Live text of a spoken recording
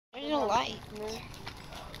don't like.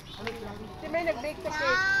 Si may nag-bake sa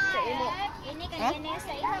cake sa imo. Huh?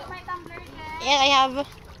 Yeah, I have.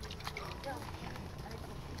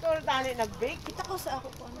 Ito tani nag-bake. Kita ko sa ako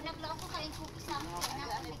ko. Naglaw ko kain cookies sa ako.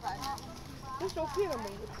 It's okay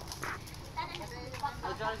naman.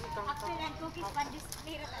 Actually, ang cookies pa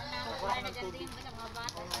display na wala na dyan din yung mga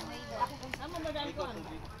bata. Amo ba dyan ko?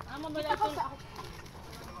 Amo ba dyan ko?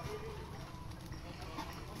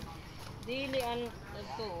 Dili an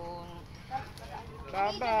ito.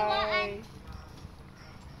 Bye-bye.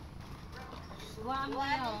 Buwan mo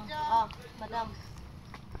yun. Oh, madam.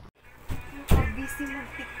 Busy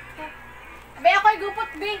mag-tiktok. Abe, ako'y gupot,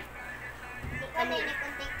 be. Kanina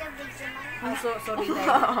kong tiktok, busy man. I'm so sorry,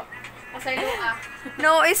 guys. Pasay luka.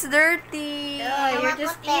 No, it's dirty. You're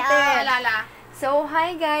just eating. Alala. So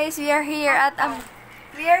hi guys, we are here at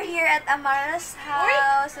Amara's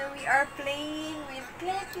house. So we are playing with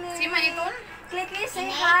Clickly. Si Maikon? Clickly,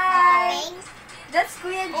 say hi. That's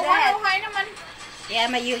Kuya Oh, Jet. hi naman.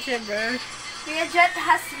 Yeah, I'm a YouTuber. Kuya Jet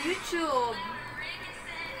has YouTube.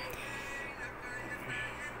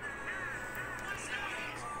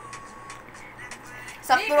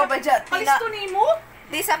 Sakto na ba Jet? Palisto ni mo?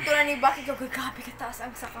 Di sakto na ni Baki ka. Grabe ka taas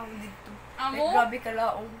ang sakaw dito. Amo? Grabe ka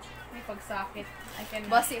laong. May pagsakit. I can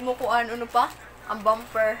Basi mo kung ano pa? Ang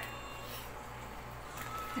bumper.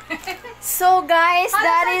 So guys,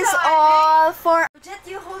 that is all for... Jet,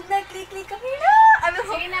 you hold na Clickly. Come here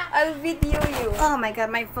na. I'll video you. Oh my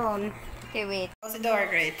god, my phone. Okay, wait. Close the door,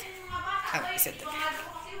 great. Oh, is it?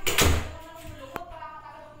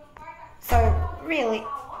 So, really?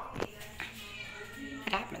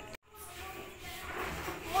 What happened?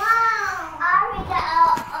 Wow! Ow!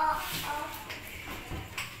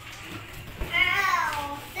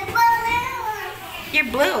 The balloon! You're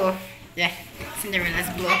blue. Yeah, Cinderella's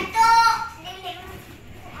blue.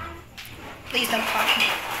 Please don't touch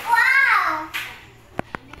me. Wow!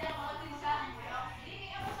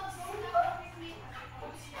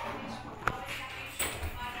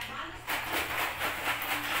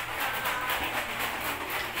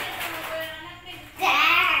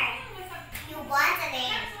 There! You wanted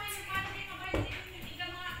it.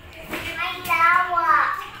 Ay, lawa.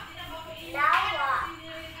 Lawa.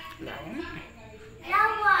 No.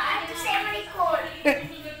 Lawa. Ano sa Maricol?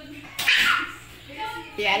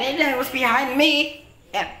 Yeah, that was behind me.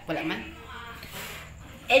 Yeah, wala man.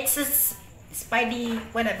 It's a Spidey,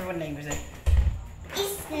 whatever, what name is it?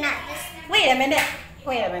 It's not this. Wait a minute.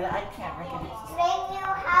 Wait a minute, I can't recognize this. When you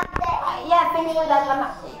have the... Yeah, thinking of that one.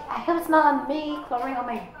 I hope it's not on me, covering on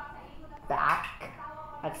my back.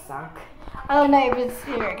 That sunk. I don't know if it's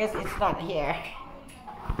here, because it's not here.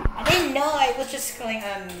 I didn't know I was just going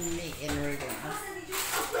on me in reading.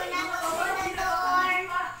 Open the door.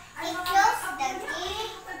 And close the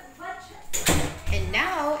gate. And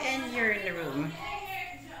now, and you're in the room.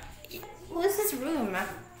 Who's this room?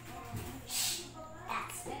 That's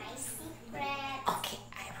my secret. Okay,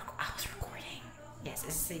 I was recording. Yes,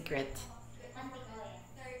 it's a secret.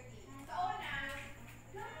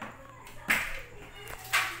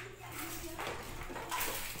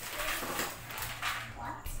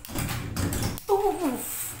 Oof.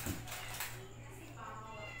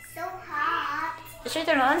 So hot. Should I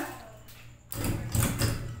turn on?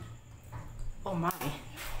 Oh my.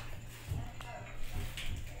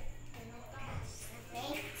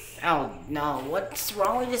 Oh no, what's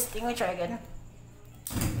wrong with this thing? We try again.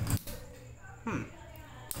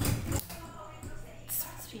 This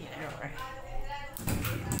must be an error.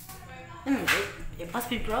 It must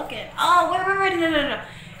be broken. Oh, wait, no.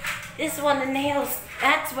 This one, the nails.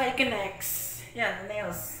 That's why it connects. Yeah, the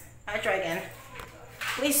nails. I try again.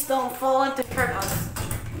 Please don't fall into hurt us.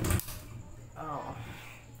 Oh.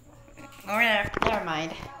 Or never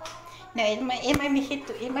mind. No, it might be hit.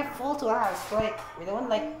 It might fall to us. Like we don't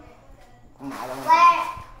like. I don't know. Where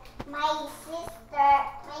my sister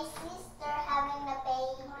having a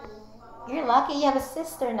baby. You're lucky you have a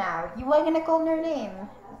sister now. You are gonna call her name.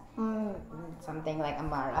 Something like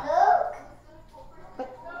Amara. Look. What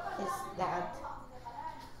is that?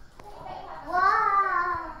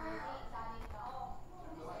 Wow.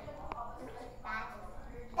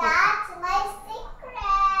 That's my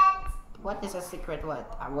secret. What is a secret?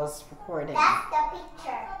 What? I was recording. That's the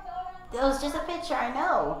picture. That was just a picture. I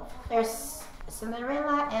know. There's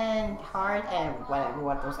Cinderella and Heart and whatever.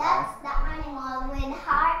 What those are? That's the animal with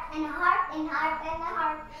heart and heart and heart and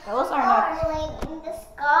heart. Those are not. Soaring in the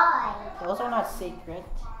sky. Those are not secret.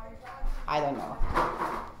 I don't know.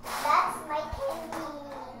 That's my candy.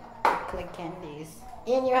 Click candies.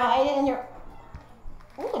 And you're hiding in your.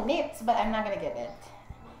 Ooh, knits, but I'm not gonna get it.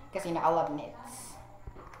 Because you know I love knits.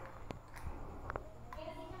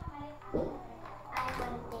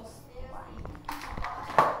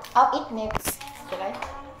 I'll eat next. Should I?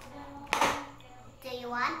 Do you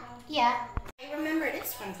want? Yeah. I remember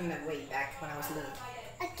this one from the way back when I was little.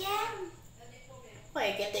 Again? Why,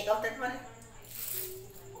 I can take off that one?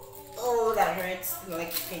 Oh, that hurts.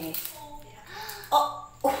 Like pain. Oh,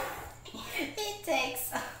 it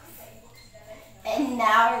takes off. And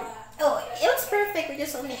now, oh, it was perfect. We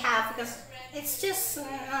just only half because it's just, I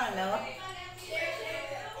don't know.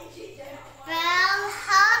 Well,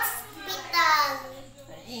 hospital.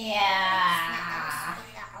 Yeah.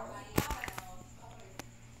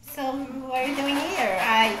 So, what are you doing here?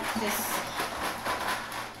 I just...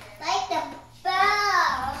 Like the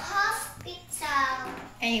bell hospital.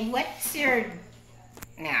 Hey, what's your...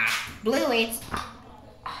 Nah, blue, it's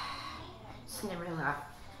Cinderella.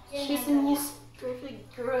 She's a new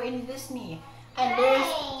perfect girl in Disney. And there's...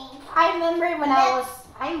 I remember when I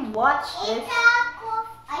watched this...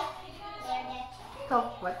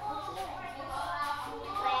 Oh, what?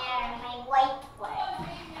 Where my whiteboard?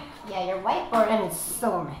 Yeah, your whiteboard and it's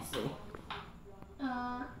so messy.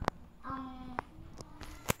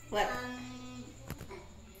 What?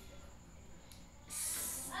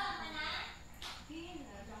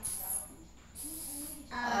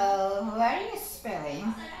 What are you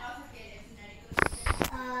spelling?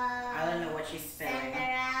 I don't know what she's spelling.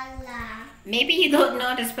 Cinderella. Maybe you don't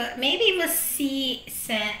know this, but maybe it was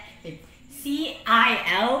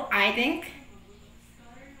C-I-L, I think.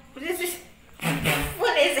 What is this?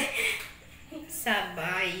 What is it?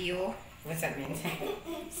 Sabayo. What's that mean?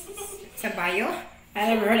 Sabayo? I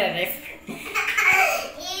never heard of it.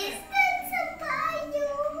 Is that Sabayo?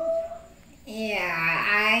 Yeah,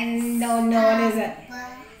 I don't know what is it.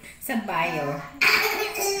 Sabayo.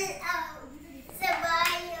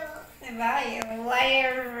 Sabayo. Sabayo.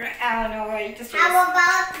 Where? I don't know where you just. How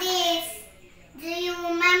about this? Do you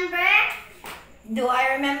remember? Do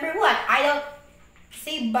I remember what? I don't.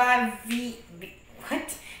 What?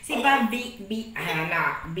 I don't know.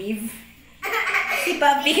 Beef.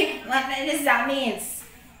 Beef. What does that mean?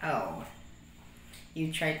 Oh.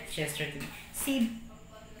 You tried just to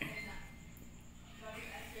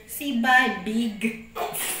big.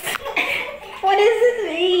 What does this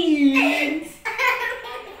mean?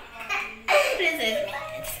 What does this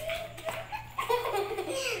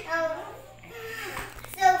mean? Oh,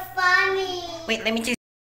 so funny. Wait, let me just.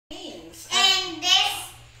 And this.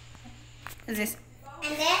 What's this?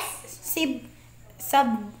 And this.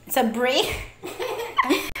 Sabri?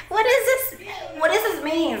 What is this? What does this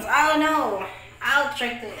mean? I don't know. I'll try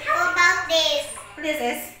to. How about this? What is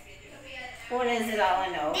this? What is it? I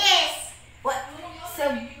don't know. This. What?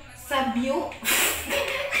 Sabu? What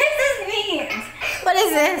does this mean? What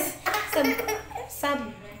is this?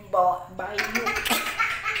 Bayu.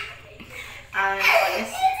 I don't know what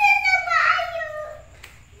this.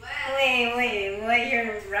 Wait, why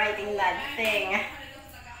you're writing that thing?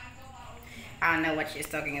 I don't know what she's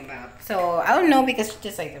talking about. So, I don't know because she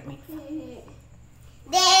just like me.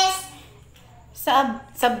 This.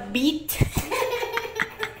 Beat.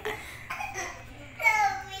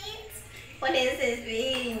 What is this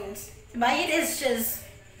means? It is just,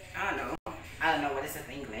 I don't know. I don't know what is it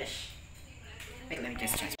in English. Wait, let me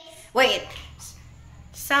just try. Wait.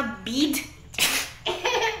 Beat.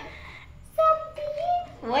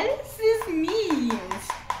 What does this mean?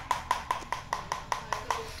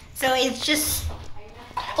 So it's just.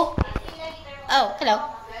 Oh, hello.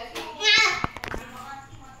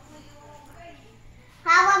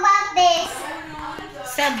 How about this?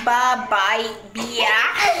 Sababay.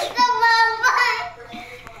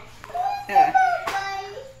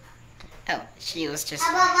 Oh, she was just.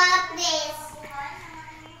 How about this?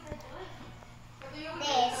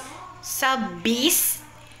 This. Sabis.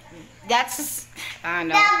 That's. I don't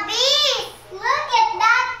know. The beast! Look at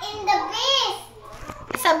that in the beast!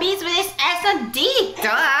 Sabis with this S and D.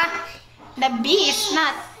 Duh. The B is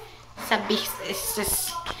not. Sabis is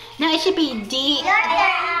just. No, it should be D. Your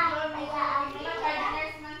turn.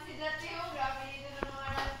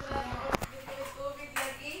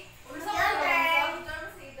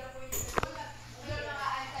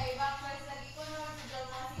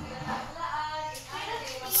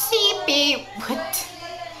 CP. What?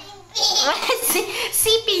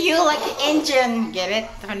 CPU, like the engine. Get it?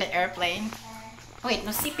 From the airplane. Wait,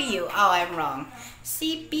 no, CPU. Oh, I'm wrong.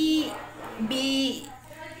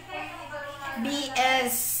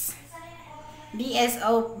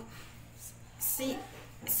 BSO.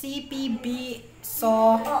 CPB.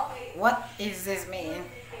 So, what is this mean?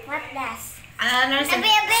 What does? I don't understand.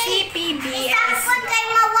 CPBS. Takot kay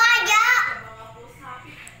mawaya!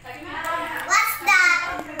 What's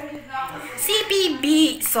that?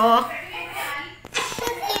 CPB. So, Si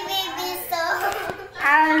baby so. I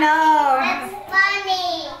I don't know. That's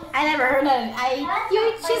funny. I never heard of it.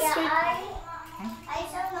 You just. I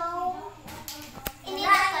don't know. Ini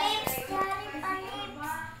lips,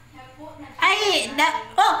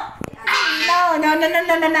 Oh!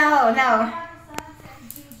 No.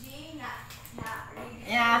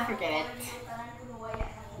 Yeah, forget it.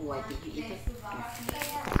 Why did you eat it?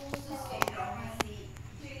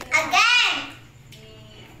 Again.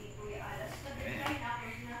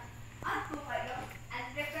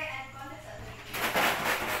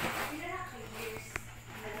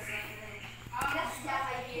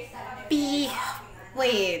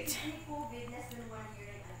 Wait.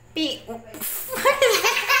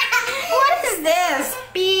 What is this?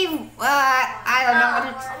 I don't know what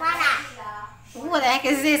it's. What the heck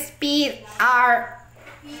is this? PR.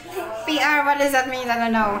 What does that mean? I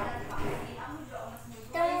don't know.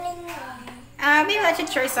 Maybe I should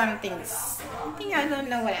try some things. I don't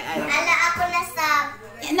know what I don't know. Ala ako na sab.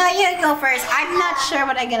 No, you go first. I'm not sure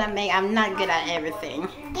what I'm gonna make. I'm not good at everything.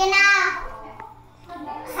 Gina.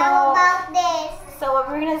 How about this? So what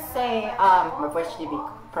we're gonna say, my voice should be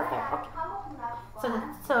perfect. Okay.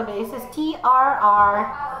 So this is TRRB.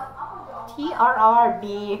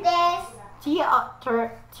 This.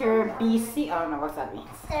 TRBC. I don't know what that means.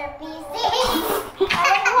 Sir BC.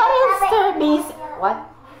 What is TRBC? What?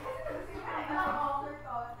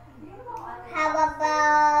 How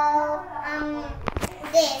about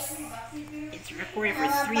this? It's recorded for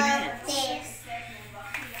How 3 about minutes. this?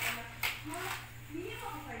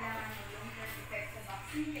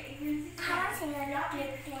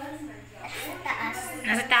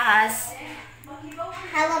 Nasa taas.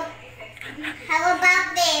 How about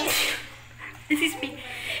this? This is me.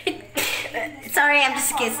 Sorry, I'm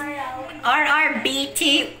just kidding.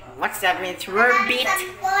 RRBT. What's that mean? Rurbeat.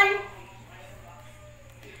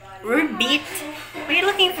 Rurbeat. What are you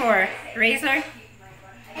looking for? Razor?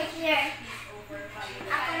 Here.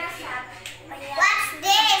 What's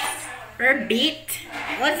this? Rurbeat?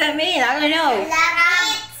 What's that mean? I don't know.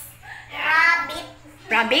 Rabbit.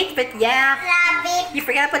 Rabbit, but yeah. Rabbit. You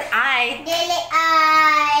forgot to put I. Dili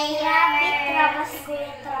ay. Rabbit.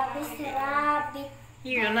 Rabbit.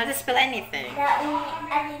 You don't know how to spell anything.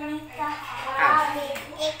 Alinita. Rabbit.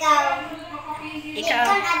 Ikaw. Ikaw.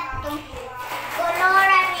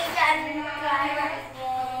 Koloran ni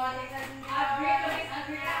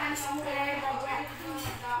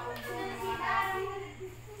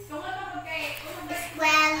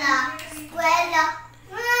Escuela. Escuela.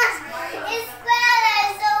 Escuela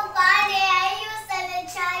is so funny. I used to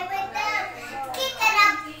try with them. Kick it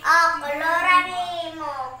up. Oh,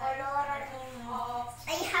 coloranimo.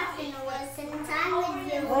 I have been wasting time with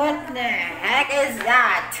you. What the heck is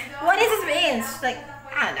that? What does this mean? It's like,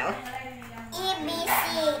 I don't know.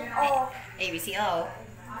 EBCO. ABCO.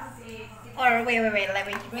 Or wait,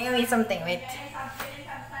 wait, something, wait.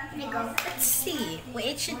 Let's see. Wait,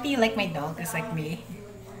 it should be like my dog, it's like me.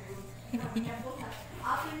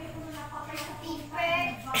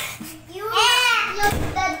 You look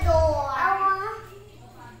the door. I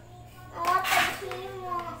want the key.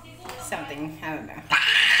 Something, I don't know.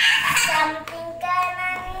 Something kind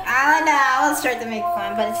I don't know, I was trying to make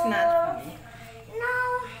fun, but it's not funny. No,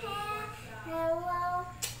 hello,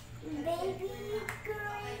 baby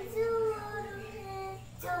girl.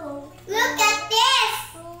 Look at this.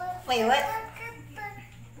 Wait, what?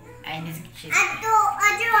 I need to cheat.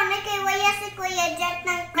 Ano kay waya si Kuya Jet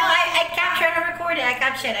ng No, I captured and recorded. I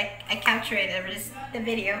captured it over the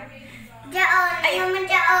video. Diyan, naman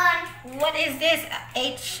diyan. What is this?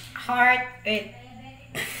 H heart. Wait.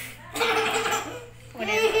 What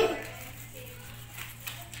is it?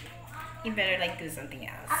 You better like do something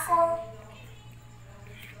else. Ako.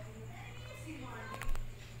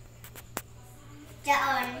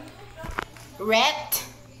 Diyan. Red.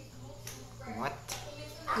 What?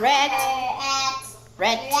 Red.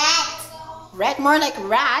 Red. Red. More like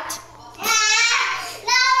rat.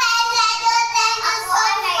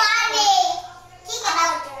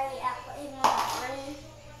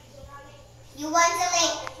 You want to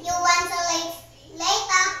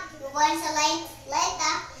late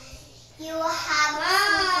later. You have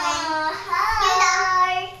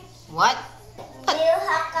What?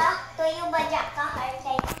 tuyo bajak ka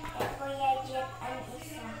kay Kuya Jet ang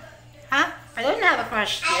isa. Huh? I don't have a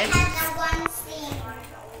crush I yet. had the one thing.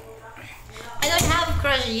 I don't have a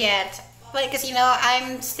crush yet. But because you know,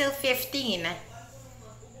 I'm still 15.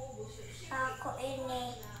 Ako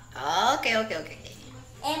ini. Okay.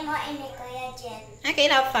 Emo ini Kuya Jet. Okay,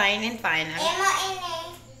 now fine. Emo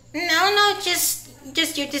ini. No, just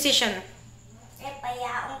your decision.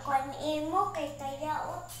 Payaon ko ni emo kay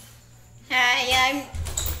kayaot. Yeah,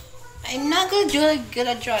 I'm not good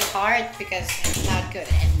at drawing heart because I'm not good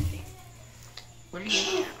at anything. What are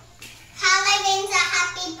you? Halloween's a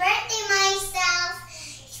happy birthday myself.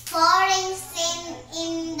 Falling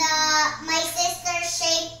in the my sister's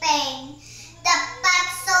shaping. The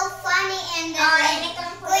pack's so funny and the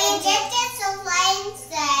Kuya Jet so flying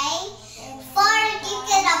say. For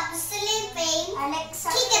kick it up, sleeping.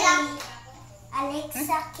 Alexa, kick it up.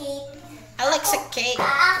 Alexa cake. Alexa cake.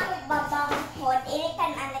 Ako babangkod. Ini kan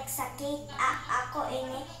Alexa cake. Ako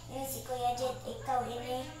ini si Kuya Jet. Ikaw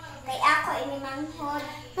ini. Kay ako ini manghod.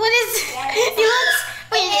 What is it? It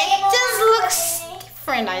just looks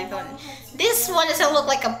different. I don't. This one doesn't look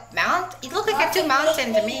like a mount. It looks like a two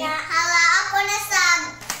mountain to me. Hala ako na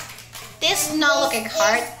sab. This not looking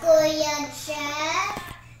hard. This is Kuya Jet.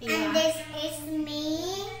 Yeah. And this is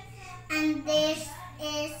me. And this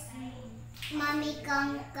is Mommy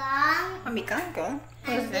Kang Kang. Mommy Kanko.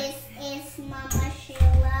 And this is Mama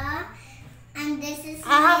Sheila. And this is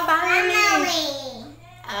Ah, my family. family.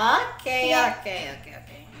 Okay.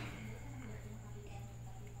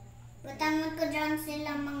 Butangan ko dyan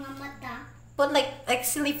sila mga mata. Put like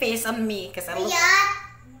silly face on me because I look. Ayan.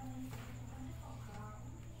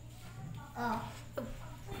 Oh.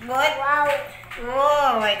 What? Wow.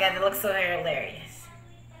 Oh my god, it looks so hilarious.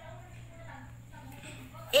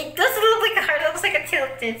 It doesn't look like a heart, it looks like a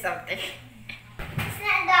tilted something. It's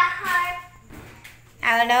not the heart.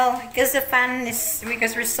 I don't know, because the fan is,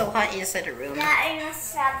 because we're so hot inside the room. Dahil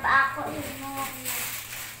nasab ako mo.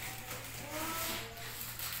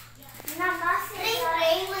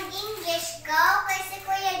 Ring, mag-English ka. Kasi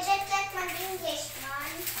Kuya Jet mag-English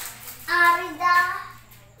man. Arida.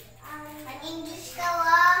 Mag-English ka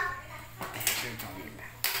wa.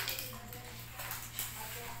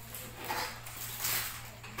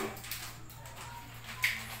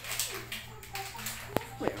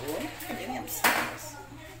 Wait, what? I'm getting upstairs.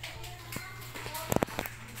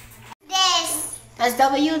 This. That's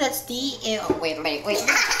W, that's D, oh, wait. What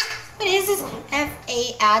is this?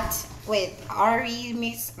 F-A at, wait, R-E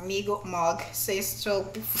Miss Migo Mog says so.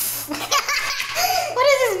 What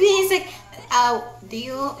is this mean? It's like,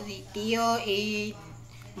 Dio, A,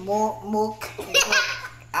 Mook,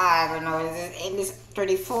 I don't know, it is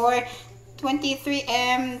 34, 23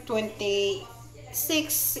 M,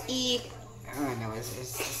 26 E, I don't know, I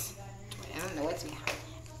don't know what's behind.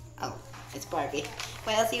 Oh, it's Barbie.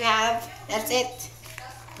 What else do you have? That's it.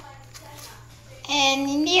 And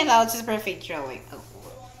in the end, it's just perfect drawing. Oh.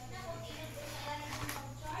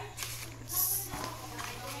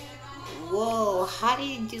 Whoa, how do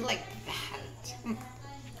you do like that?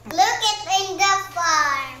 Look it in the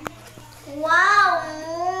farm. Wow,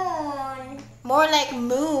 moon. More like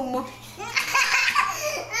moon. What is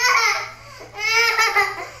that?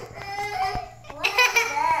 This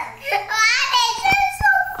is so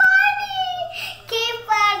funny. Keep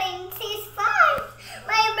running. She's 5.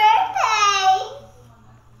 My birthday.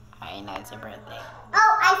 I know it's your birthday.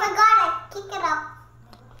 Oh, I forgot it. Kick it up.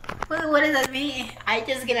 What does that mean? I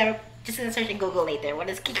just gonna search in Google later. What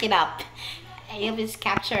is kick it up? I hope it's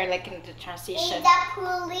captured like in the transition. In the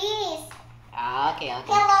police. Ah, okay.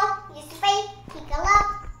 Hello. You speak. Kick it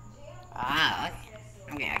up. Ah,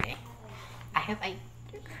 okay. I hope I.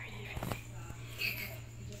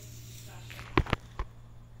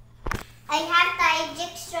 I have the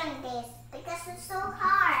ejection this because it's so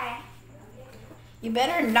hard. You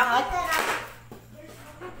better not. Kick it up.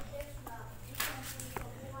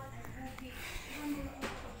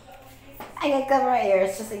 I can cover my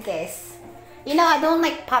ears just in case. You know, I don't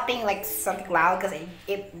like popping like something loud because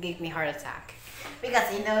it gave me a heart attack.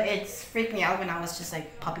 Because you know, it's freaked me out when I was just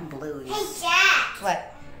like popping balloons. Hey Jack,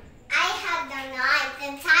 What? I have the knife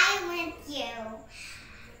and time with you.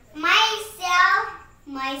 Myself,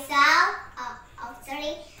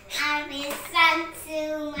 sorry, I will send to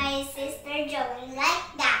my sister Joey like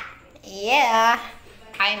that. Yeah.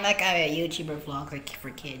 I'm like a YouTuber vlog like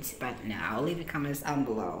for kids, but no, I'll leave the comments down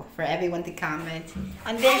below for everyone to comment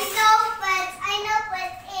on this. I know,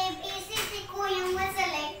 but if isip ko yung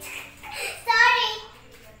maselect. Sorry.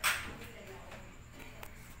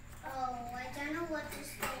 Oh, I don't know what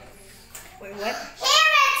this is. Wait, what? Here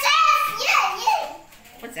it is! Yeah.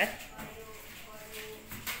 What's that?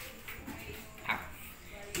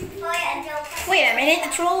 Boy, a joke. Wait a minute,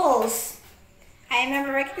 the trolls. I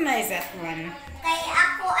never recognized that one. Kay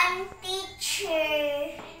ako ang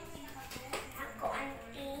teacher. Ako ang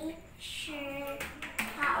teacher.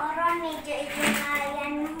 Kaoron, medyo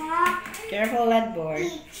itingayan mo. Careful, lead board.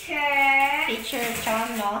 Teacher. Teacher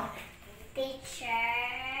Chan, no?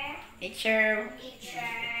 Teacher. Teacher.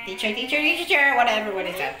 Teacher. Teacher. Whatever. What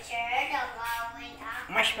is that? Teacher, dawawin ako.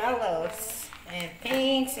 Marshmallows. and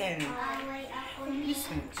things and Away ako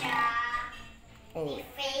ninja. oh,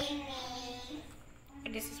 I-fame me.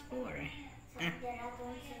 this is for.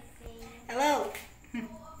 Dragon si Fame. Hello.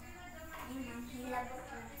 Hilabot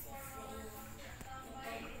lang si Fame.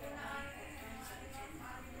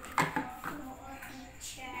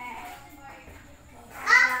 Teacher.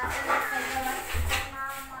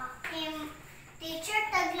 Teacher,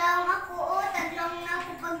 taglaw ako. Oh, taglaw na ako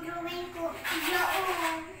pag-drawing ko. Taglaw.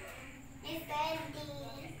 Ni Fendi.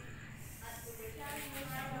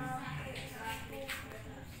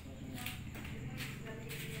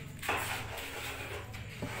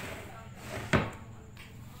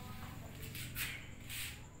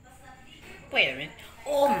 Wait a minute.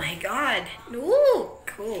 Oh my god. Ooh,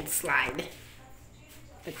 cool slide.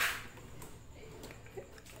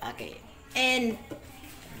 Okay. And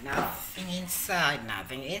nothing inside.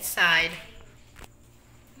 Nothing inside.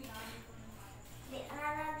 Di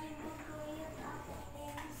alalabi mo ko yung ako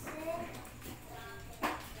pencil.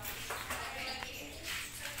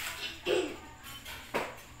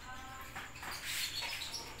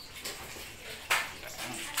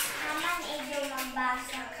 Naman ito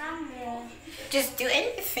mabasa ka mo. Just do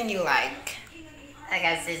anything you like. I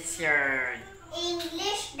guess it's your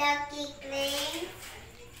English, the kikling.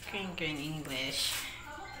 green English.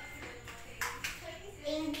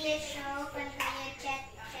 English, oh, kaya chat.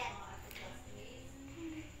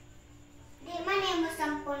 Di man yung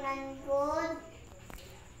masampunan good.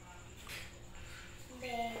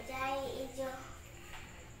 Bejay, ito.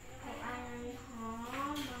 Kung anong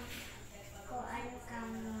kung ano ka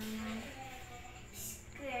muna.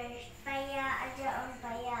 Square, paya, aja ang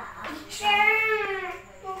paya. Teacher!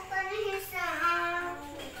 Buka na yung sa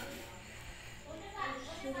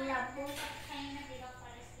hilabot.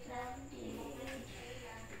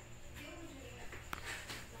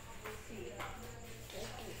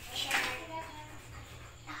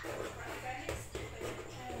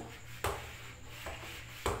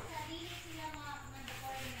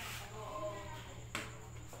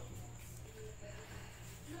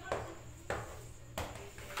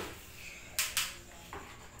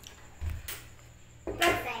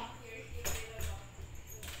 Perfect.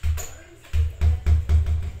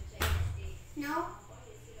 No?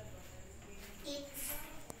 It's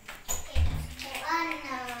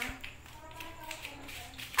Joanna.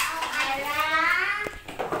 Oh, Ara.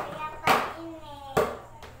 Kaya pa ini.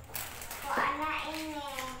 Joanna ini.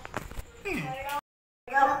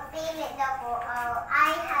 Hello. Pili daw ko. Oh,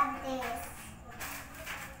 I have this.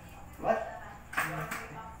 What?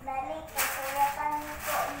 Dali, kasulatan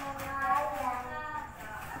ko mga yan.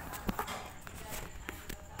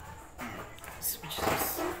 Switch this.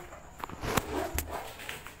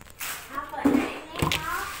 Ako na ini,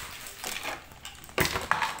 ha?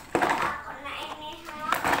 Ako na ini, ha?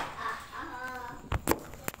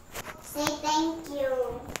 Say thank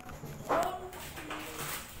you.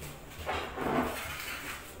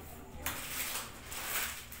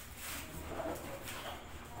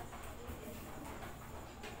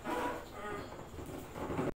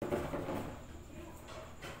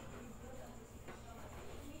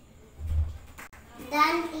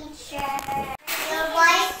 Done, teacher. Your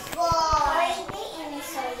whiteboard. Pwede ini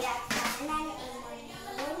soya kanan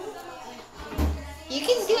You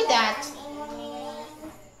can do that.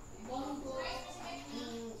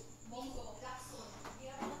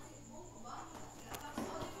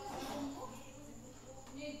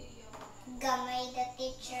 Gamay the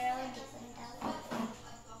teacher. Di ko na.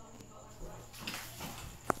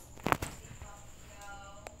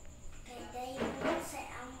 Kaya yun sa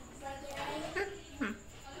ang bayay.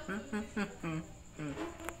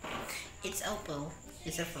 It's Oppo.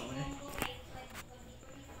 It's a phone.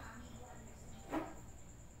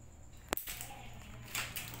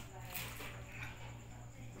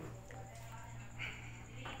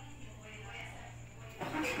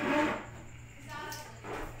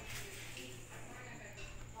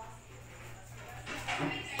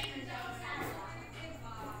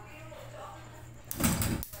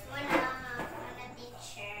 Wala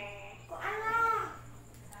teacher. Kung ano?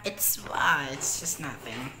 It's just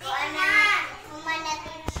nothing. Kumana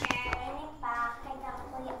teacher. Ini pa. Kaya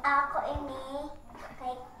ako ini.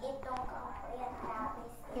 Kay itong kuya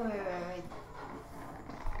tapis. Wait.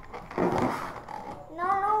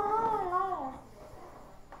 No.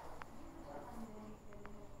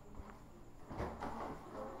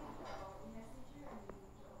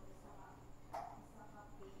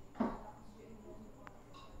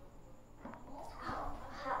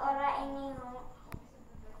 Ora ini ho.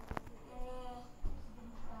 Ini.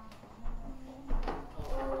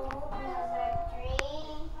 Number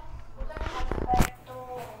 3.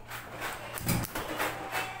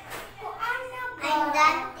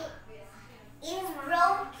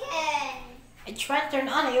 turn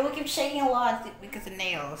on. It will keep shaking a lot because of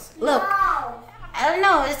nails. Look. No. I don't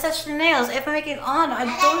know. It's such the nails. If I make it on, I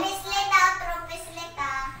don't.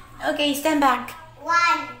 Okay, stand back. 1.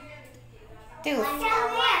 2.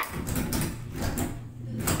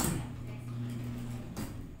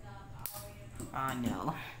 Oh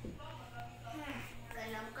no.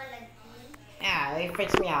 Yeah, it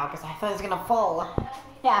freaks me out because I thought it was gonna fall.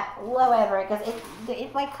 Yeah, whatever, because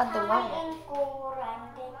it might cut the wire.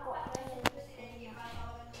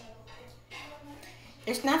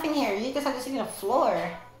 There's nothing here. You just have to see the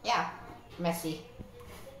floor. Yeah, messy.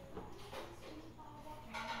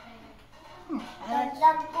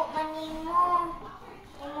 Ganda po manimo.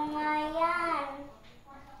 Imo nga yan.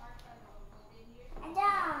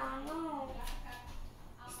 Ada, no.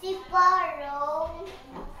 Si Paro.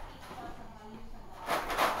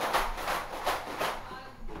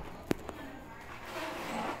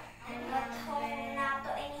 Buthong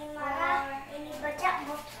nato ini Mara. Ini baca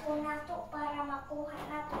buthong nato para makuha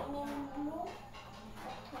nato ini blue.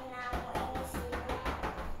 Buthong namo ini si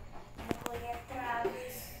Kuya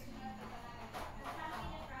Travis.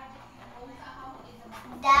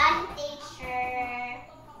 Done, teacher.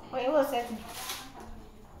 Wait, what was that?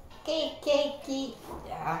 Cake.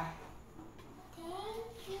 Yeah.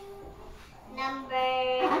 Thank you.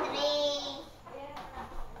 Number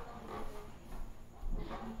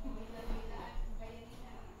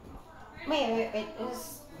 3. Wait. It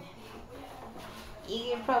was.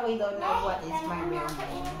 You probably don't know what is my real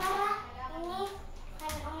name. Mara, ini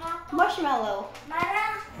ano na to? Marshmallow.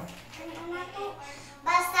 Mara, ano na to?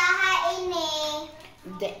 Basaha ini.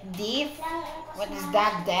 Deaf? What is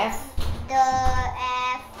that? Deaf? The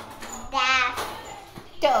F. Daff.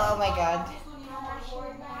 Oh my god.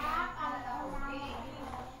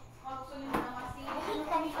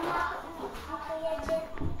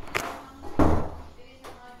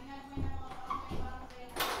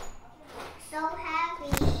 So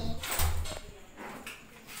happy.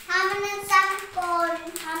 Haman ang sampon.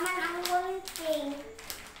 Haman ang wallpaper.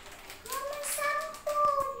 Haman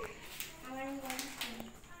sampon. Haman wallpaper.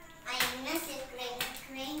 Ayun na si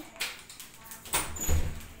Kring.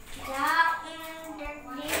 Daon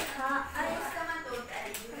derdika. Ayos ka man to.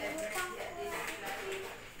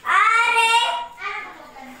 Are!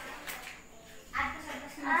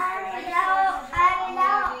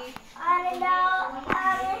 Are daw.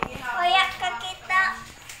 Uyak ka kita.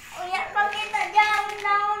 Down.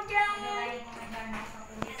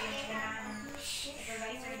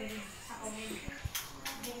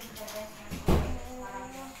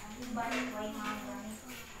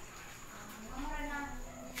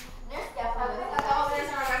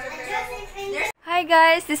 Hi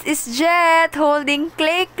guys, this is Jet holding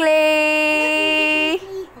Clay.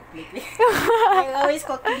 I always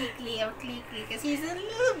call Klee or Klee because he's a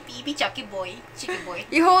little baby cheeky boy.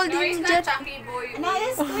 You hold No, him, he's not Jet. Chucky boy. No,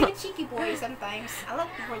 it's like a cheeky boy sometimes. I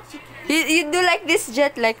like the word cheeky. You do like this,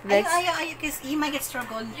 Jet, like this. Because he might get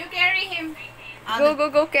struggled. You carry him.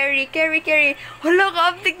 Go, carry. Hala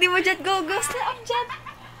ka, uptik di mo, Jet. Go, slam, Jet.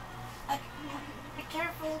 Be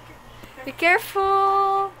careful. Be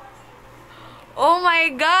careful. Oh my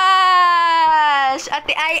gosh!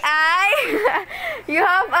 Ate Ai, you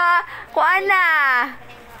have a kuana.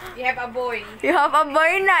 You have a boy. You have a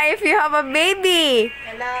boy na if you have a baby.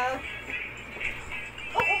 Hello.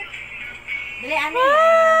 Dili ani.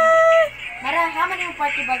 Mara, haman yung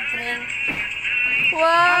party bag friend.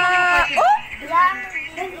 Wow! Oh!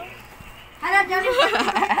 Hala, dyan.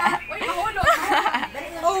 Uy, mahulog.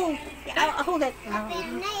 Oh, yeah, I'll hold it.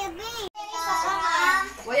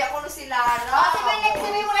 Waya ko si Lara.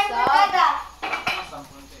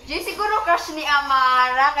 Di siguro crush ni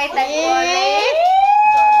Amara kay Tagore.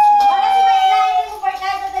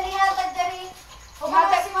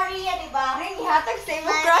 Si Maria, di ba? Ring hatag sa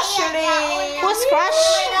imo crush rin. Who's crush?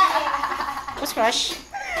 Who's crush?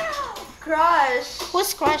 Crush.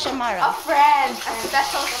 Who's crush, Amara? A friend. A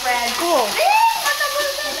special friend. Who?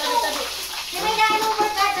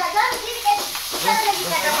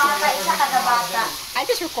 I'm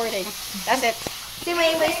just recording. That's it. Si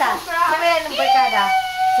May isa. Si May ang barkada.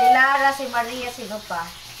 Si Lara, si Maria, sino pa?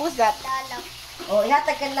 Who's that? O,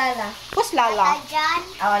 ihatag ka Lala. Who's Lala?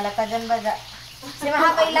 Wala ka dyan ba? Si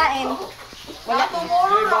Mahabay Lain. Wala.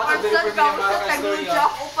 Tomorrow na kansan ka sa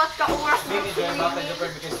tag-job upat ka oras na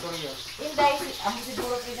Inday,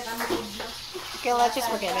 siguro kita kami video. Okay, let's just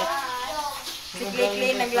forget it. Si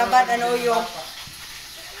Clay naglabad ano yung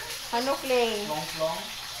ano Clay?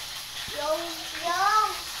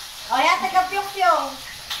 O, ihatag ka Pyok-Pyok.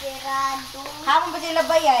 Hamon ba sila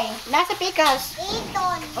bayay? Nasa pikas.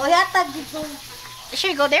 O, ihatag dito.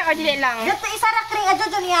 Should we go there or dili lang? Dito isa ra kring adyo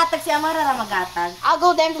ni atag si Amara ra magatag. I'll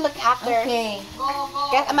go there to look after. Okay.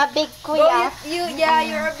 Guys, I'm a big kuya.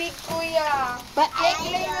 You're a big kuya. But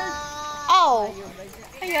oh.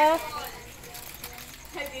 Hello.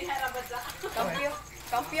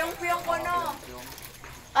 Kampiyong-piyong ko no.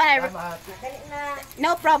 Alright. Dali na.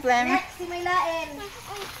 No problem. Next si Maylaen.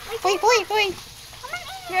 Puy.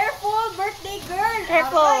 Careful, birthday girl.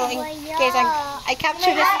 Careful. In case I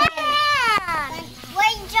capture this.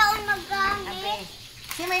 Wait, Joe, nagamit.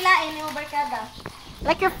 Si Maylaen yung barkada.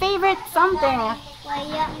 Like your favorite something.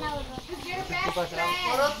 Waya na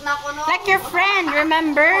Kurot na ko no. Like your friend,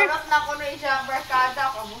 remember? Kurot na ko no isang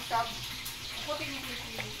barkada ko musab.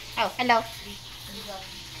 Oh, hello.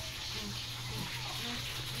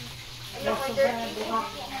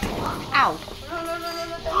 Ow.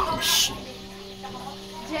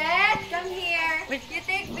 Jet, come here. You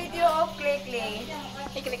take video of Clay.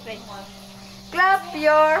 Click. Clap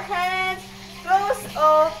your hands. Close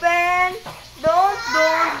open.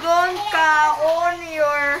 Don't ka on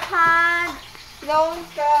your hand. Don't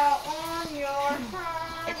ka on your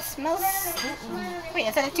hand. It smells. Wait,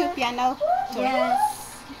 is that a two piano? Yes.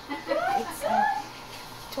 It's a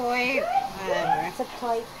Toy. Whatever. it's a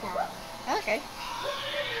toy cat. Okay.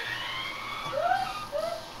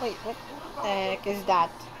 Wait, what the heck is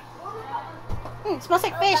that? It smells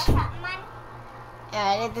like fish. Yeah,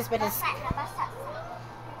 I need this, but it's.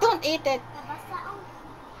 Don't eat it.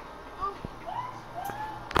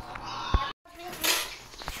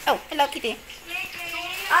 Oh, hello, kitty.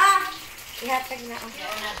 Ihatag na.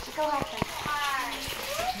 Ikaw hatag.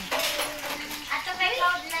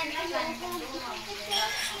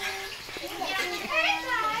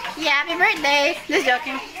 Yeah, happy birthday. Just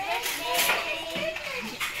joking.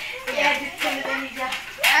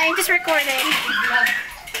 I'm just recording.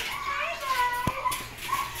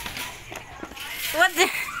 What the?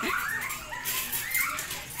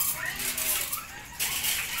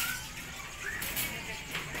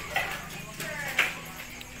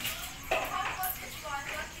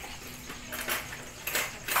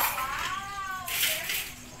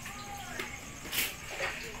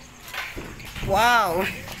 Wow.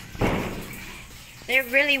 They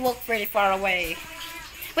really walk pretty far away.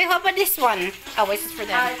 Wait, how about this one? Oh, wait, this is for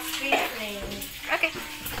them. Okay.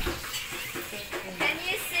 Can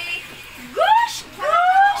you say gosh?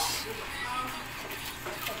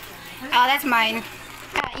 Oh, that's mine.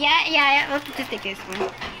 Yeah. Let's just take this one.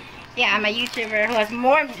 Yeah, I'm a YouTuber who has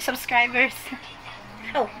more subscribers.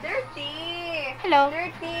 Oh, Dirty. hello.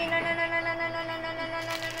 Dirty.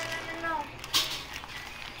 No.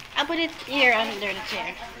 I'll put it here under the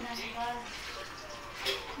chair.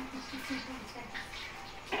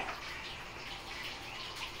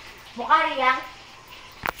 Bukari yan.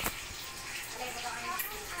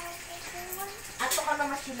 Ato ka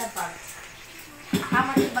naman sila bag.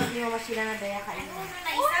 Ama si bag niyo mas sila na daya kain.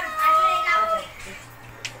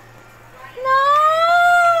 No.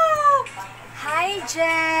 Hi,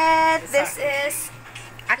 Jet. This is.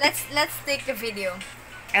 Let's take the video.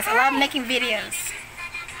 Yes, I love making videos.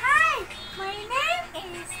 Hi, my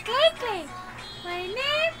name is Clay. My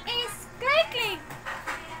name is Clay.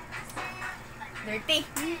 Dirty.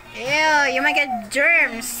 Ew, you might get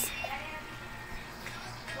germs.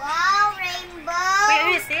 Wow, rainbow. Wait, let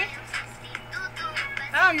me see.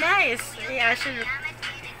 Oh, nice. Yeah, I should.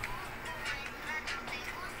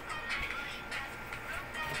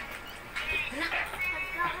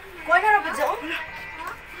 Kuha na ra ba dyan?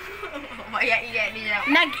 Maya iya niya.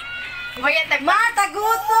 Nag. Maya tag.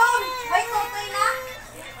 Matagutom! May tutoy na?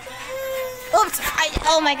 Oops.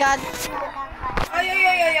 Oh my God. Ay.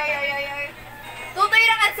 Tutoy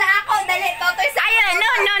na ka sa ako. Dali, tutoy sa ako. Ayun,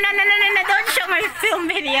 no. Don't show my film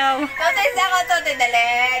video. Tutoy sa ako, tutoy. Dali.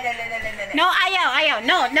 No, ayaw.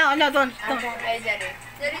 No, don't. Ay, Jari.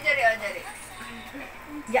 Jari.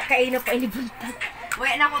 Ya, kain na pa inibuntag.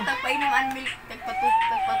 Wait na ko tagpainuman milk.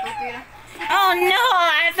 Tagpatutoy na. Oh no,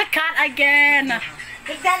 it's a cat again.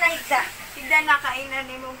 Higda na higda. Higda na kainan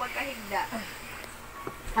ni mong pagkahigda.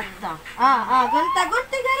 Hagda.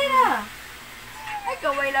 Gunta gari na. Ay,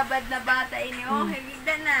 kaway labad na bata ini. Oh,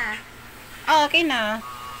 higda na. Oh, okay na.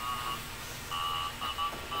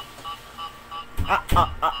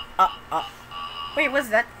 Wait, what's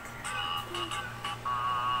that?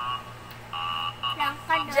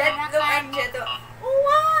 Jet, look at Jet.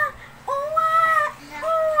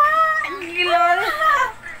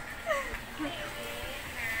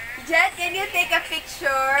 Jet, can you take a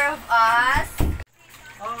picture of us?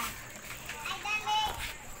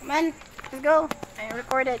 Come on, let's go. I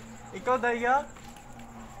recorded. Ikaw, Daya?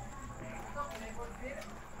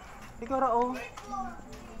 Ikaw, Rao?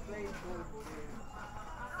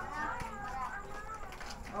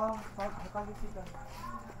 Oh,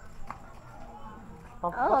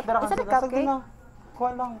 is that a cupcake?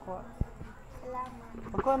 Kuha lang, kuha.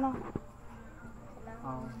 Pagkuha lang.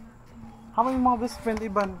 How yung mga best friend,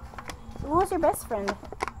 Iban? Who's your best friend?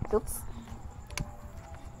 Oops.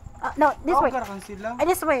 No, this way. Sila.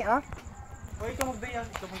 This way, oh. O, ikaw magdaya.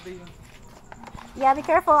 Ikaw magdaya. Yeah, be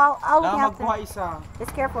careful. I'll look after. Magkuha isa.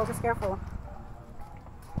 Just careful, just careful.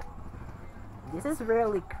 This is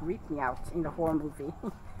really creeped me out in the horror movie.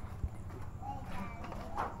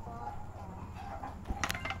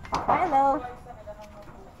 Hello.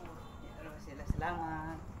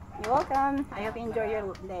 Salamat. You're welcome. I hope you enjoy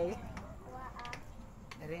your day.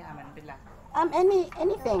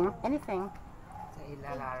 Anything. Sa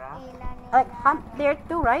Ilalara. Like, there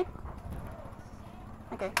too, right?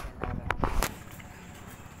 Okay.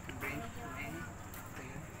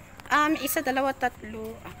 Isa, dalawa,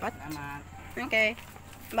 tatlo, apat. Okay.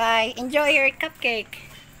 Bye. Enjoy your cupcake.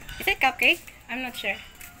 Is it cupcake? I'm not sure.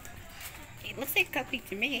 It looks like cupcake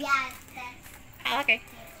to me. Yes. Okay.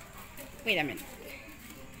 Wait a minute.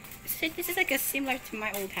 This is like similar to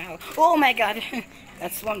my old house. Oh my god.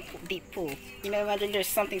 That's one deep pool. You know, imagine there's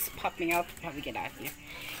something's popping out. How we get out here?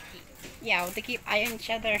 Yeah, we'll keep eye on each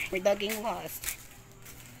other. We're dugging lost.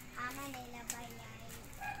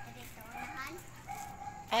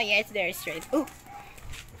 Oh yeah, it's there straight. Ooh.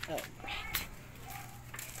 Oh, right.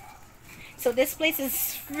 So this place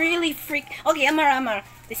is really Okay, Amara.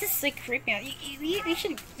 This is like creepy. We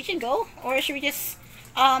should go, or should we just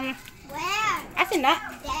Where? I think not.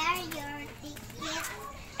 There your ticket.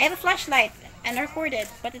 I have a flashlight and I recorded,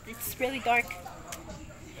 but it's really dark.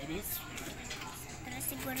 It is. Tara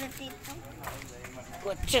siguro dito.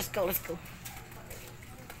 Just go. Let's go.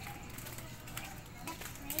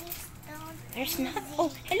 Please don't. There's not.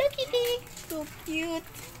 Oh, hello, kitty. So cute.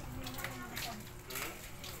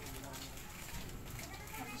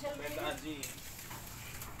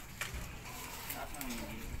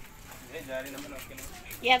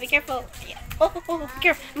 Yeah, be careful. Yeah. Oh,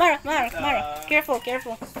 careful. Mara. Careful.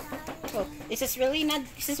 Oh, this is really not.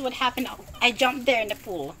 This is what happened. I jumped there in the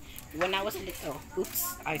pool when I was little.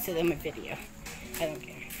 Oops, I said in my video. I don't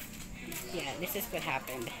care. Yeah, this is what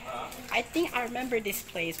happened. I think I remember this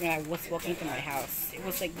place when I was walking to my house. It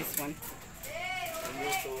was like this one.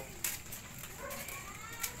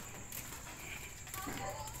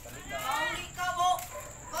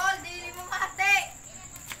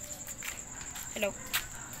 Hello.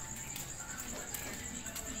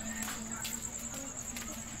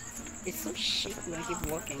 It's so shaky when I keep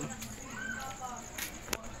walking.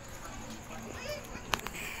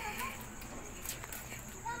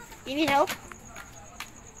 You need help?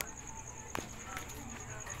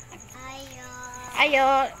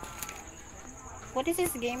 Ayo. What is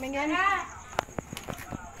this game again?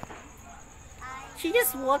 She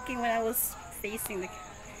just walking when I was facing the.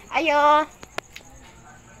 Ayo.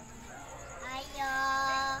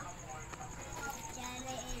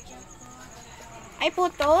 Ay,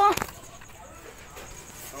 puto.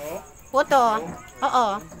 Puto.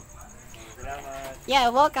 Oo.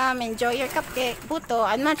 Yeah, welcome. Enjoy your cupcake. Puto.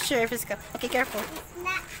 I'm not sure if it's okay, careful.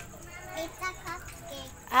 It's a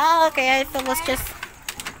cupcake. Ah, okay. I thought it was just.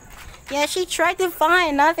 Yeah, she tried to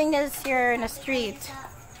find nothing that's here in the street.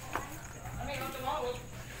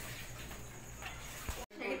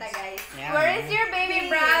 Yeah. Where is your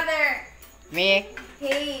baby brother? Me?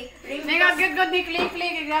 Hey, ring Nagagagod ni Kling,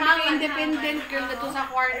 grabe ka independent girl dito sa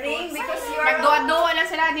kwarto. Ring because you're Nagduwa-duwa lang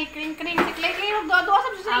sila ni Kling. Si Kling, nagduwa-duwa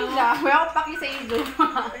sa ila. May ako paki sa ilo.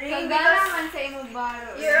 ring because sa imo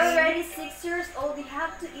baro. You're already 6 years old. You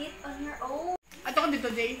have to eat on your own. Ato ko dito,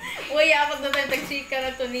 Jay. Uy, apag na tayo tag-chika na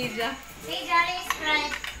to, Nija. Hey, Daddy's right.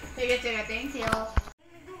 Sige, chika, thank you.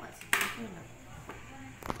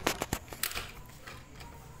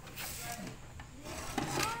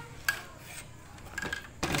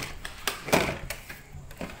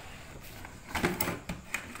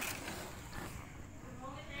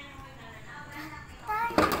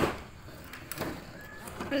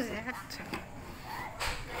 What is that?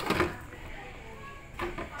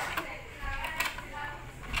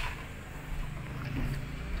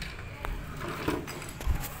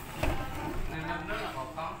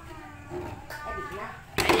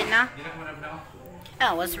 I did not. Oh,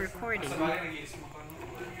 I was recording.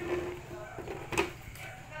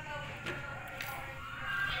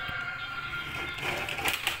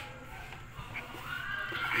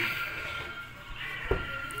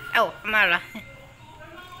 Oh, Amara.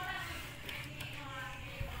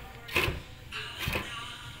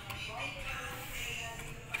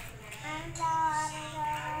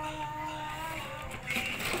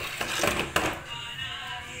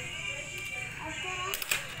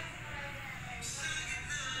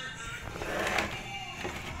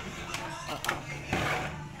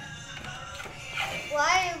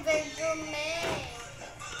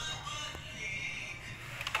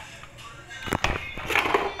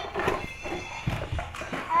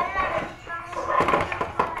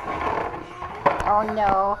 Oh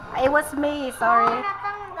no, it was me. Sorry,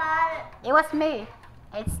 it was me.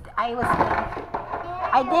 I was me.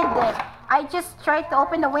 I did it. I just tried to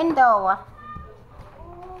open the window.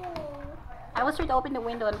 I was trying to open the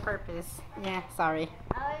window on purpose. Yeah, sorry.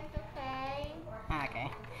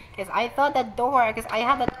 Okay. Because I thought that door, because I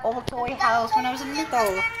had that old toy house when I was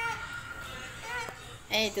little.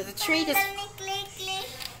 Hey, the tree just...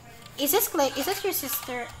 Is this Clay? Is this your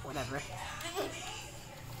sister? Whatever.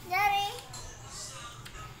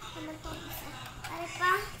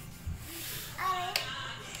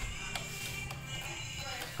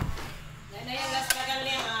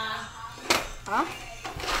 Huh?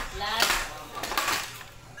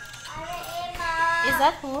 Is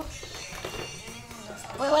that who?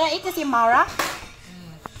 Wait, when I eat this Amara?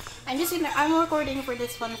 I'm recording for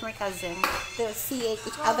this one for my cousin. To see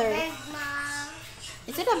each other.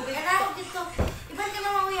 Is it a...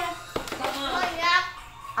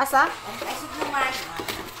 Asa?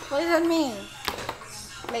 What does that mean?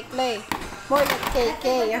 Like play. More like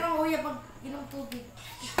KK.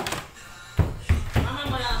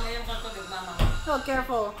 Oh,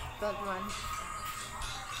 careful. Don't run.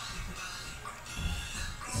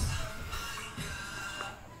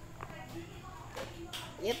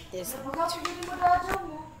 Yep, this.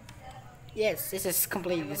 Yes, this is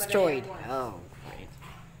completely destroyed. Oh, great.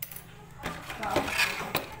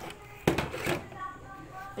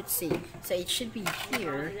 Let's see. So it should be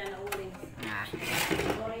here. Nah.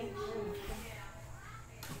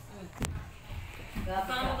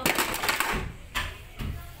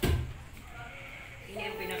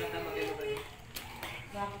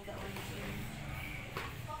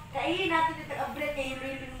 Kainin natin ito abret kay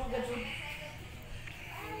ilipin mo gadyo.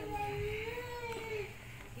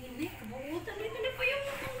 Hindi, kabuutan dito na pa yung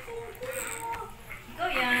ikaw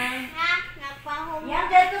yan. Yan,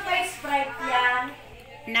 dito pa yung Sprite yan.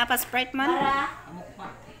 Napa Sprite man? Para.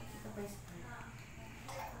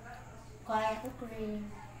 Kaya ko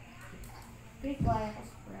cream. Kaya ko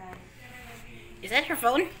Sprite. Is that your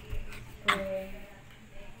phone? Cream.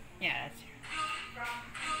 Yeah, that's your.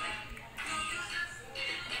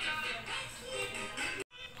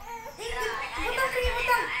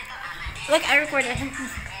 Look, I recorded him.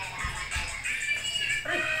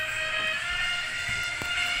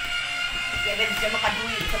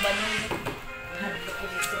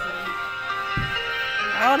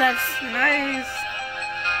 Oh, that's nice.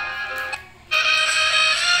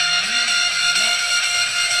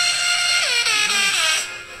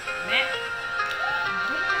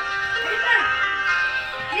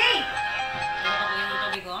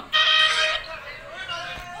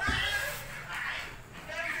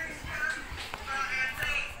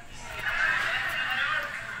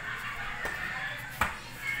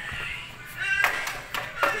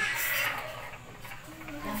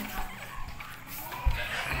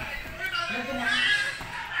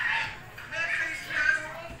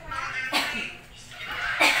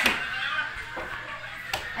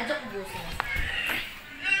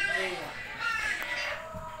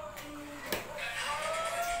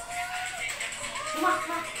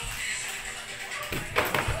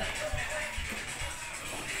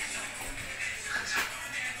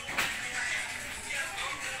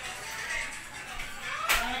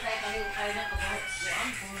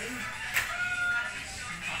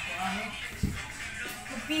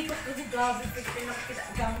 Pipot kasi grabe kita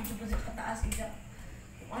gamit yung pusit kataas kita.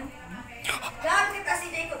 Kuan? Gamit kasi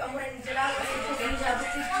dai ko amuran ni jalaw kasi yung jabot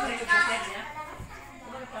si pusit niya.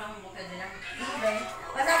 Kuan pa mo ka dila.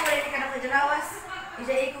 Basta mo rin ka na jalawas.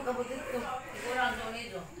 Ija iko kabut ito. Kurang do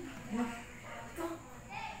nido.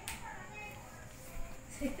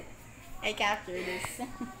 I captured this.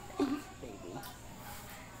 Baby.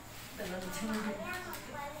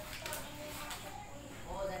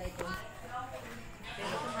 Oh, ganito.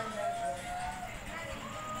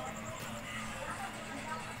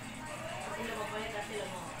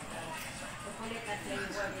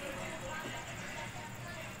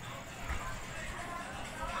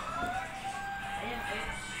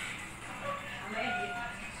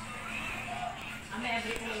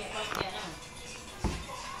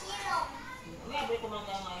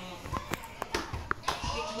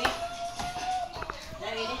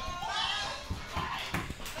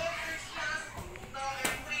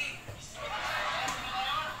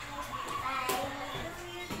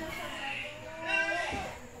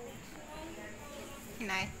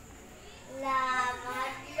 Nice.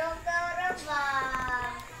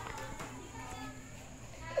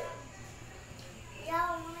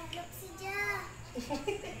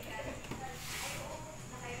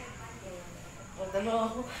 Ano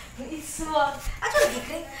ako? Iswag. Ato lagi,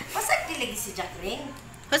 Kring. Pasag di lagi si Jack, Kring.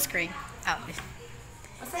 Who's green? Oh.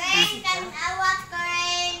 Pasag di Kring, si Jack. tanawa,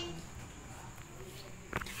 Kring.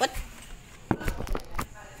 What?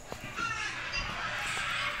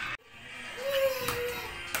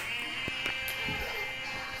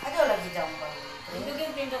 Ato lagi dyan ba?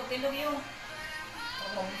 Tindog yung.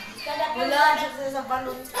 Wala siya sa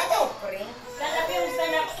balon. Ato, Kring. Stand up yung,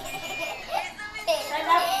 stand up. Stand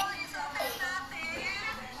up.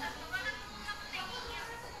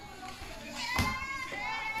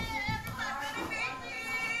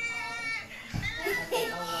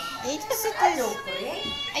 Ato, Kring.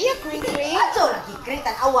 Are you green green? Ato lagi, Kring.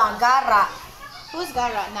 Tanawa, gara. Who's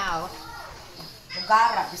Gara now?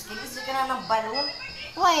 Gara. Biskilisi ka na ng balon.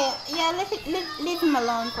 Wait, yeah, leave him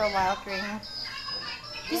alone for a while, Green.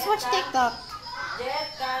 Just watch TikTok.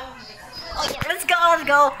 Oh yeah, let's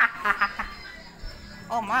go.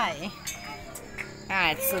 Oh my.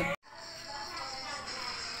 Alright, so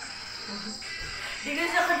Di ka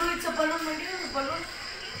siya kadulit sa balon. Hindi ka sa balon.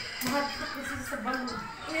 Mahatak kasi sa balon.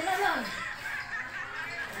 Mira lang.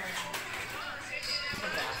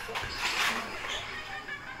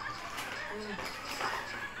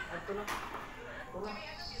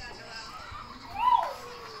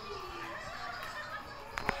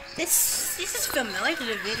 this is familiar to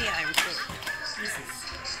the video I recorded.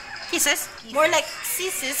 Kisses? More like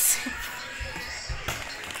kisses.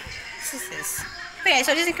 Kisses. Okay,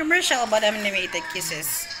 so this is a commercial about animated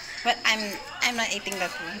kisses. But I'm not eating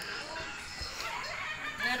that one.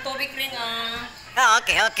 Tubig ring ah. Oh,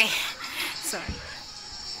 okay. Sorry.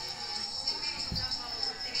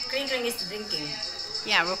 Kring is drinking.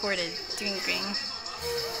 Yeah, recorded. Drinking.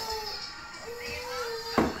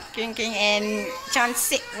 Drinking and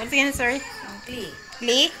Chauncey. What's again, sorry?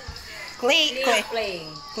 Klee. Clay? Clay. Playing.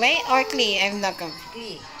 Clay or Clay? I'm not going.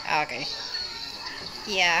 Klee. Okay.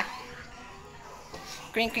 Yeah.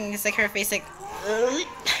 Drinking is like her face like.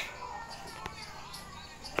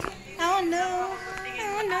 Oh no.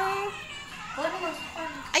 Oh no.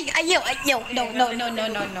 Yo,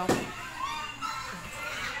 no.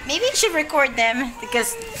 Maybe you should record them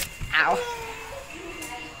because. Ow.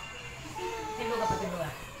 Tindo ka pa, tindo ka.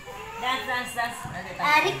 Dance.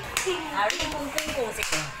 Arik. Ari kung sige.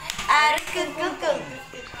 Arik kung.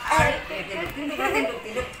 Arik. Tindo.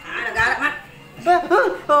 Nag-aarap man.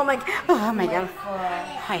 Oh my god.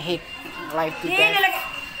 I hate life to Hindi death. nalagay.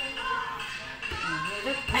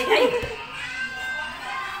 Ay.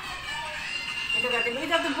 Tindo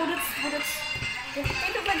ka budots.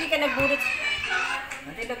 Tindo lagi ka nagbudots.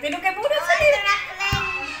 Tindo kay budots. Ito na,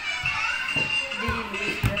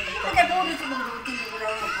 Kring. Tindo kay budots. Tindo ko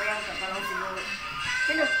lang magpayang ka parang siguro.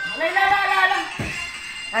 Tindo. Lala.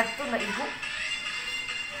 Ato na igo.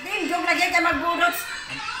 Tindo lagi ka magbudots.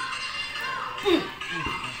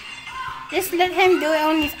 Just let him do it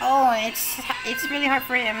on his own. It's really hard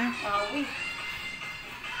for him. Uy.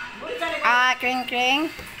 Kring.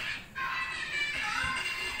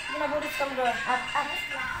 Budots ka mo doon.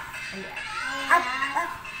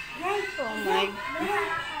 Oh my.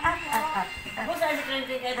 Kung saan si Kring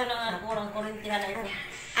ito na kurang kurintihan na ito.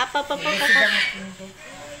 Up.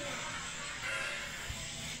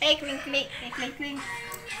 Hey, Kring.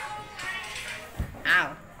 Ow.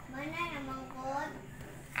 Mana namang good?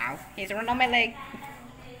 Ow. He's running on my leg.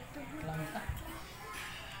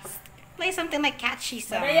 Play something like catchy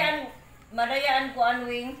song. Madayaan ko ang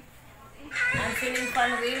wing. Ang feeling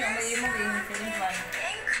fan wing. Ang may mo wing. Feeling fan.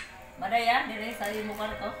 Madaya. Dire sa imo ka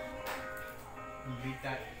to.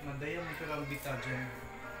 Bita. Madaya mo ito lang bita dyan.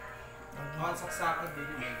 Ang saksakan din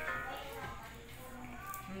yun.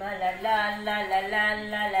 Malala.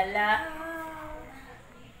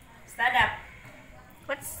 Stand up.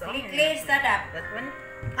 What song? Click, stand up. That one?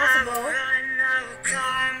 Possible.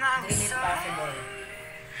 Dream is possible.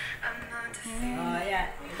 Oh, yeah.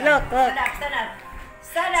 Look.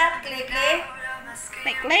 Stand up, click.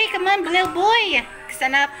 Like, Clay, come on, little boy.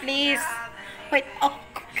 Stand up, please. Wait. Oh,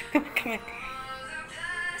 come on.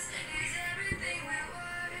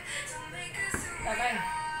 Tagay.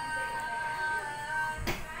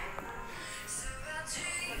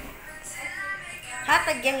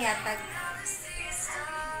 Hatag yang yatag.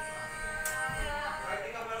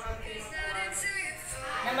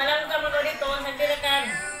 Namalang ka mo dito sa dirakan.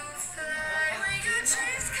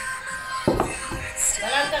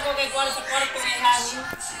 Malang ka ko kay kwarto may hangin.